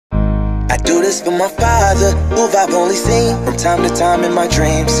I do this for my father, who I've only seen from time to time in my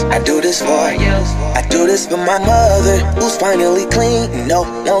dreams. I do this for you. I do this for my mother, who's finally clean and no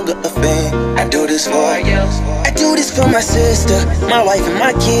longer a fiend. I do this for you. I do this for my sister, my wife and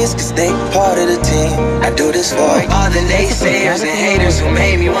my kids, cause they part of the team. I do this for all the naysayers and haters who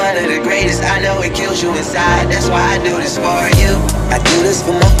made me one of the greatest. I know it kills you inside, that's why I do this for you. I do this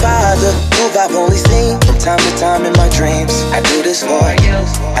for my father, who I've only seen from time to time in my dreams. I do this for you.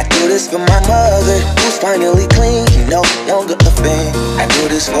 I do this for my mother, who's finally clean and no longer a fiend. I do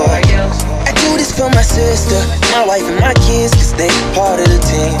this for you. I do this for my sister, my wife and my kids, cause they part of the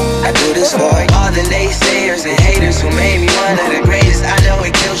team. I do this for all the naysayers and haters who made me one of the greatest. I know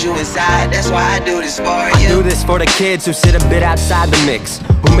it kills you inside, that's why I do this for you. I do this for the kids who sit a bit outside the mix,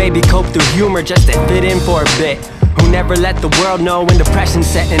 who maybe cope through humor just to fit in for a bit, who never let the world know when depression's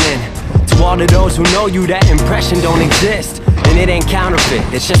setting in. To all of those who know you, that impression don't exist, and it ain't counterfeit,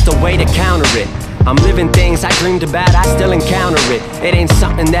 it's just a way to counter it. I'm living things I dreamed about, I still encounter it. It ain't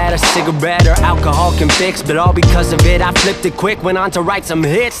something that a cigarette or alcohol can fix, but all because of it, I flipped it quick, went on to write some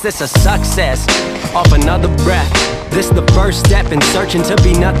hits. This a success, off another breath. This the first step in searching to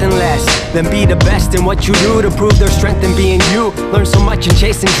be nothing less than be the best in what you do, to prove their strength in being you. Learn so much in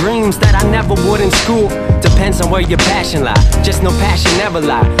chasing dreams that I never would in school. Depends on where your passion lie, just no passion never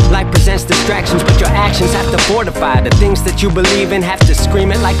lie. Life presents distractions, but your actions have to fortify the things that you believe in. Have to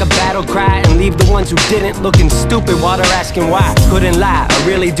scream it like a battle cry, and leave the ones who didn't looking stupid while they're asking why. Couldn't lie, I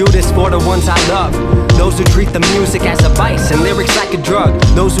really do this for the ones I love, those who treat the music as a vice and lyrics like a drug,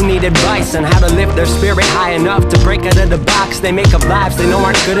 those who need advice on how to lift their spirit high enough to break out of the box they make of lives they know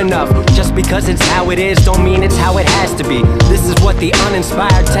aren't good enough. Just because it's how it is don't mean it's how it has to be. This is what the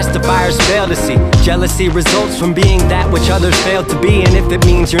uninspired testifiers fail to see. Jealousy results from being that which others fail to be, and if it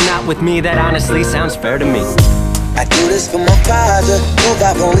means you're not with me, that honestly sounds fair to me. I do this for my father, who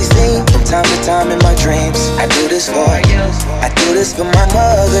I've only seen from time to time in my dreams. I do this for you. I do this for my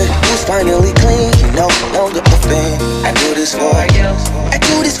mother, who's finally clean and no longer a fiend. I do this for you. I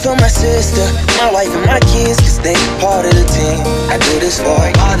do this for my sister, my wife and my kids, cause they part of the team. I do this for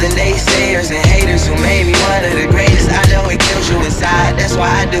all the naysayers and haters who made me one of the greatest. I know it kills you inside, that's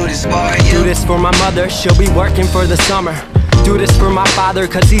why I do this for you. Do this for my mother, she'll be working for the summer. Do this for my father,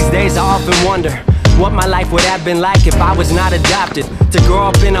 cause these days I often wonder what my life would have been like if I was not adopted. To grow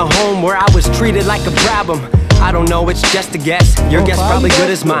up in a home where I was treated like a problem, I don't know, it's just a guess. Your guess probably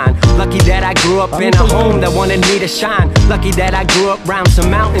good as mine. Lucky that I grew up in a home that wanted me to shine. Lucky that I grew up around some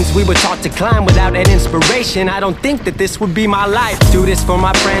mountains we were taught to climb. Without that inspiration, I don't think that this would be my life. Do this for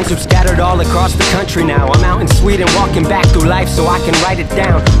my friends who've scattered all across the country now. I'm out in Sweden walking back through life so I can write it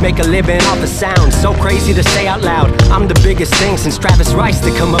down. Make a living off the sound, so crazy to say out loud. I'm the biggest thing since Travis Rice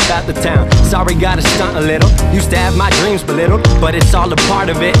to come up out the town. Sorry, gotta stunt a little. Used to have my dreams belittled, but it's all a part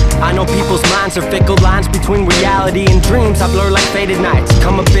of it. I know people's minds are fickle, lines between reality and dreams I blur like faded nights.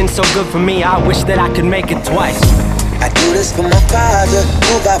 Come up been so good for me, I wish that I could make it twice. I do this for my father,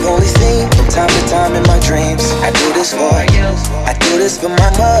 who I've only seen from time to time in my dreams. I do this for you. I do this for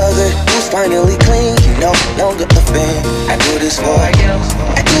my mother, who's finally clean and no longer a fiend. I do this for you.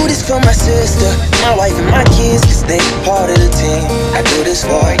 I do this for my sister, my wife and my kids, cause they part of the team. I do this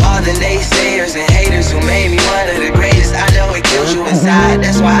for all the naysayers and haters who made me one of the greatest. I know it kills you inside,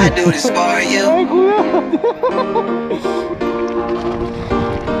 that's why I do this for you.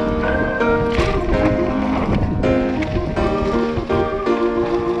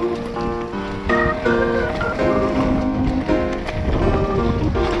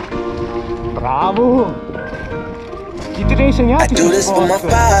 Bravo! I do this for my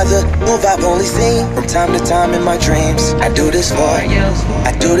father, who I've only seen from time to time in my dreams. I do this for you.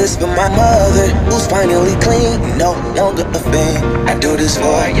 I do this for my mother, who's finally clean and no longer a fiend. I do this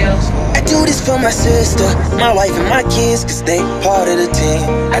for you. I do this for my sister, my wife and my kids, cause they part of the team.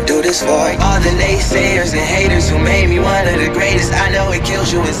 I do this for all the naysayers and haters who made me one of the greatest. I know it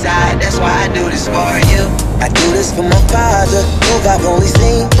kills you inside, that's why I do this for you. I do this for my father, who I've only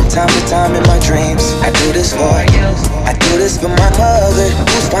seen from time to time in my dreams. I do this for you. I do this for my mother,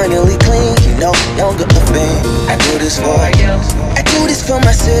 who's finally clean and no longer a fiend. I do this for you. I do this for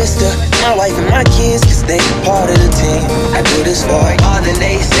my sister, my wife and my kids, cause they part of the team. I do this for all the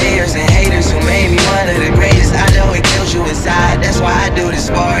naysayers and haters who made me one of the greatest. I know it kills you inside, that's why I do this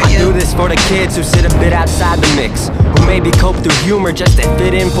for you. I do this for the kids who sit a bit outside the mix, who maybe cope through humor just to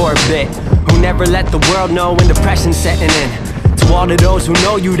fit in for a bit, who never let the world know when depression's setting in. To all of those who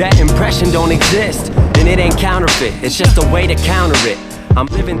know you, that impression don't exist, and it ain't counterfeit, it's just a way to counter it. I'm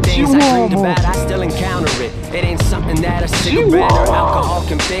living things I dreamed about, I still encounter it. It ain't something that a cigarette or alcohol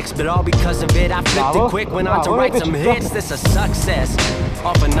can fix, but all because of it, I flipped it quick, went on to write some hits. This a success,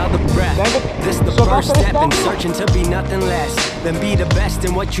 off another breath. This the first step in searching to be nothing less than be the best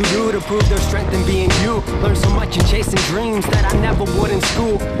in what you do to prove their strength in being you. Learn so much in chasing dreams that I never would in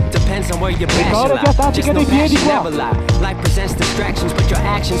school. Depends on where your passion lies. Just no passion never lie. Life presents distractions, but your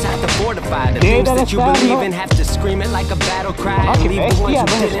actions have to fortify the things that you believe in. Have to scream it like a battle cry and leave the ones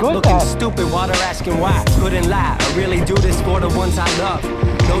who didn't looking stupid while they're asking why. Couldn't lie. I really do this for the ones I love.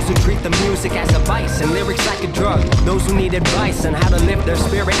 Those who treat the music as a vice and lyrics like a drug. Those who need advice on how to lift their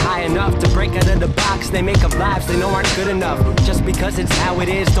spirit high enough to break out of the box they make of lives they know aren't good enough. Just because it's how it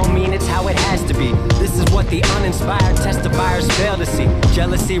is don't mean it's how it has to be. This is what the uninspired testifiers fail to see.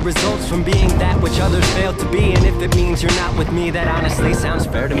 Jealousy results from being that which others fail to be. And if it means you're not with me, that honestly sounds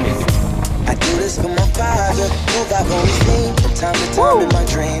fair to me. I do this for my father, who I've only seen from time to time in my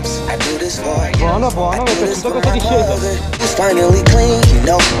dreams. I do this for you. I do this for my mother, who's finally clean,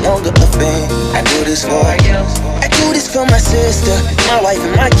 no longer a thing. I do this for you. I do this for my sister, my wife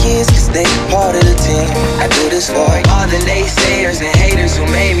and my kids, cause they part of the team. I do this for all the naysayers and haters who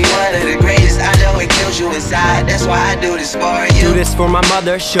made me one of the greatest. I know it kills you inside, that's why I do this for you. Do this for my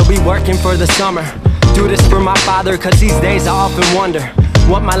mother, she'll be working for the summer. Do this for my father, cause these days I often wonder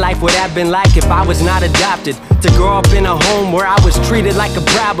what my life would have been like if I was not adopted. To grow up in a home where I was treated like a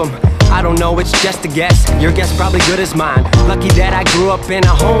problem. I don't know, it's just a guess. Your guess probably good as mine. Lucky that I grew up in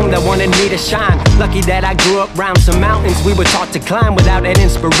a home that wanted me to shine. Lucky that I grew up around some mountains we were taught to climb. Without that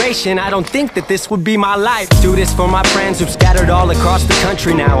inspiration, I don't think that this would be my life. Do this for my friends who've scattered all across the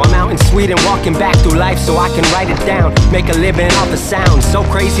country now. I'm out in Sweden walking back through life so I can write it down. Make a living off the sound, so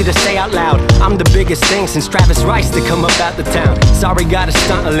crazy to say out loud. I'm the biggest thing since Travis Rice to come up out the town. Sorry, gotta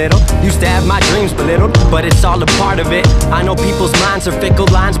stunt a little. Used to have my dreams belittled, but it's all a part of it. I know people's minds are fickle,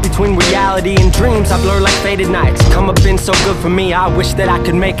 lines between reality and dreams I blur like faded nights. Come up been so good for me, I wish that I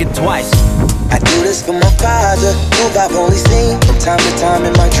could make it twice. I do this for my father, who I've only seen from time to time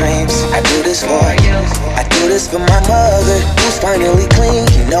in my dreams. I do this for you. I do this for my mother, who's finally clean,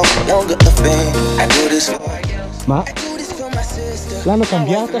 no longer a thing. I do this for you. Ma I do this for my sister, l'hanno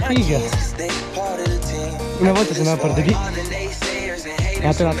cambiata, figa. they part of the team. Una volta se andava per di lì e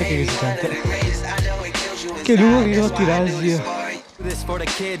ha trovato che si sente. Che numeri rotti rasi. This for the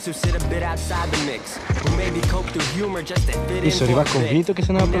kids who sit a bit outside the mix, who maybe cope through humor just to fit in. Io sono arrivato convinto che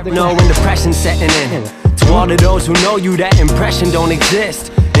se andava per di lì. Know when depression's setting in. To all of those who know you, that impression don't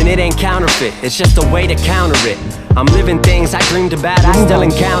exist. And it ain't counterfeit, it's just a way to counter it. I'm living things I dreamed about, I still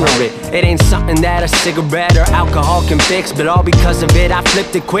encounter it. It ain't something that a cigarette or alcohol can fix, but all because of it I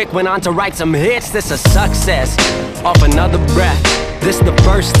flipped it quick, went on to write some hits. This a success, off another breath. This the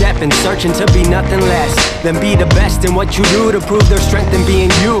first step in searching to be nothing less than be the best in what you do to prove their strength in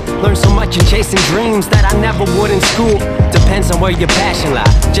being you. Learn so much in chasing dreams that I never would in school. Depends on where your passion lie,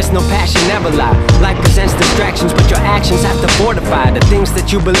 just no passion never lie. Life presents distractions, but your actions have to fortify the things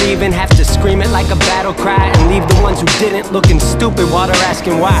that you believe in. Have to scream it like a battle cry and leave the ones who didn't looking stupid while they're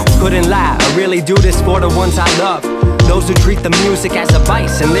asking why. Couldn't lie, I really do this for the ones I love. Those who treat the music as a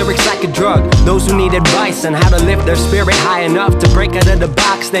vice and lyrics like a drug. Those who need advice on how to lift their spirit high enough to break out of the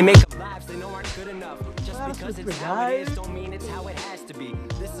box they make of lives they know aren't good enough. Just because it's how it is don't mean it's how it has to be.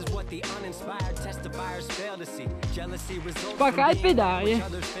 This is what the uninspired testifiers fail to see. Jealousy results from being that which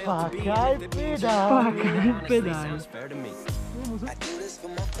others fail to be. And if it means you're not with me, that honestly sounds fair to me.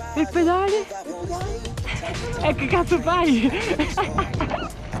 Il pedale? E che cazzo fai?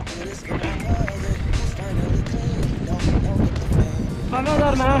 Fammi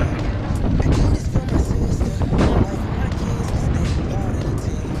vedere.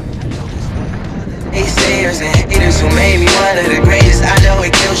 Naysayers and haters who made me one of the greatest. I know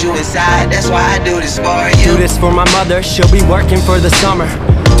it kills you inside, that's why I do this for you. Do this for my mother, she'll be working for the summer.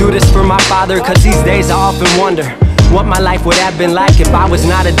 Do this for my father, cause these days I often wonder what my life would have been like if I was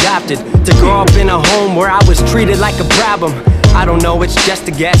not adopted. To grow up in a home where I was treated like a problem. I don't know, it's just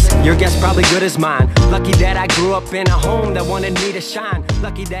a guess. Your guess probably good as mine. Lucky that I grew up in a home that wanted me to shine.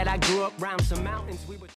 Lucky that I grew up around some mountains we would